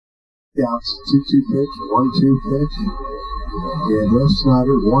Outs, 2-2 pitch, 1-2 pitch. And left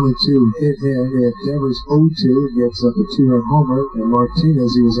slider, 1-2 hit him. And Devers 0-2 gets up a 2-run homer. And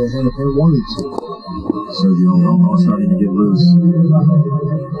Martinez, he was ahead of him 1-2. Sergio Romo starting to get loose.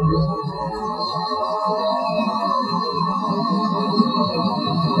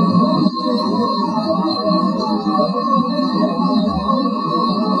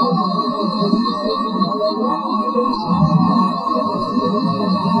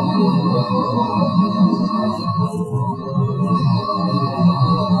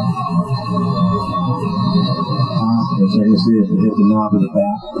 Let's check and see if it hit the knob of the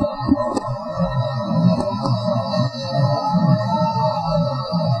bat.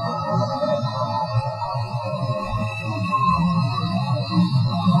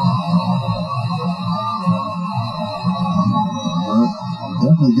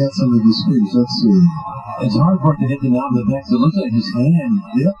 Definitely got some of the speeds. Let's see. It's hard for it to hit the knob of the bat because it looks like his hand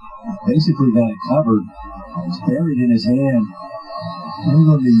basically got it covered. It's buried in his hand.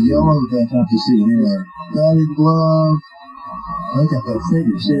 Look at the yellow that Tough to see here. batting glove. Look at that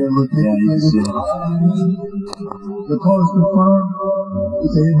figure. See that little Yeah, you can see it. The call is confirmed.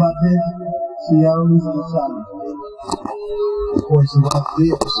 It's a hit by pitch. Seattle is on the side. Of course, the left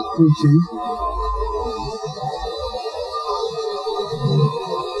field is the crew chief.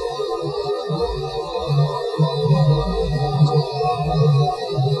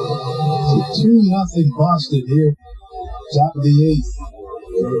 So 2-0 Boston here. Top of the 8th.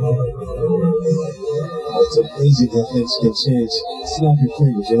 It's amazing how things can change. Snap your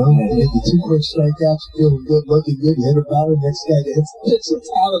fingers, you know? You get the 2 quick strikeouts, feeling good, looking good, you hit a batter, next guy hits the pitch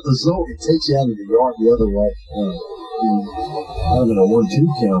that's out of the zone, it takes you out of the yard the other way. That would have been a 1-2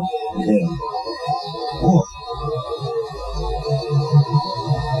 count. Yeah. Boy.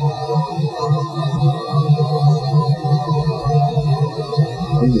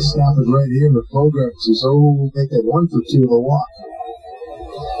 Need to stop it right here. The programs is make that 1 for 2 of a walk.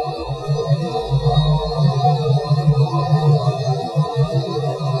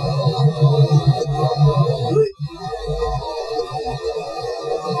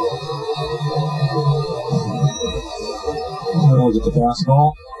 Look at the fastball.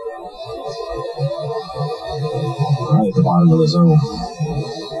 Right at the bottom of the zone.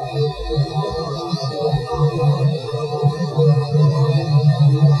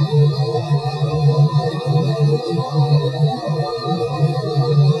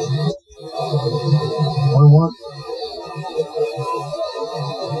 One.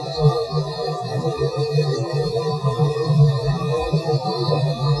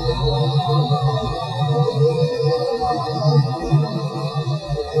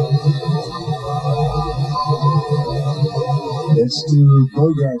 Let's do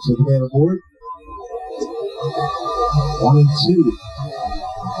Bogarts with the man aboard. 1-2.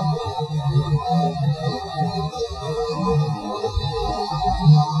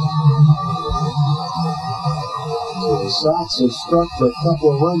 So the Sox have struck for a couple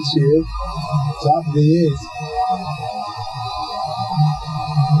of runs here. Top of the 8th.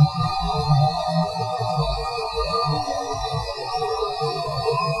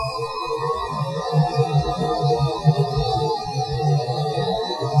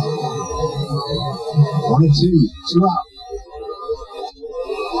 One and two out.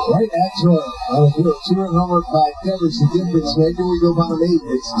 Right at Joel. A 2-run homer by Devers, the difference maker. We go bottom 8.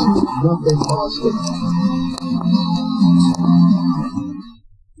 It's 2-0 Boston.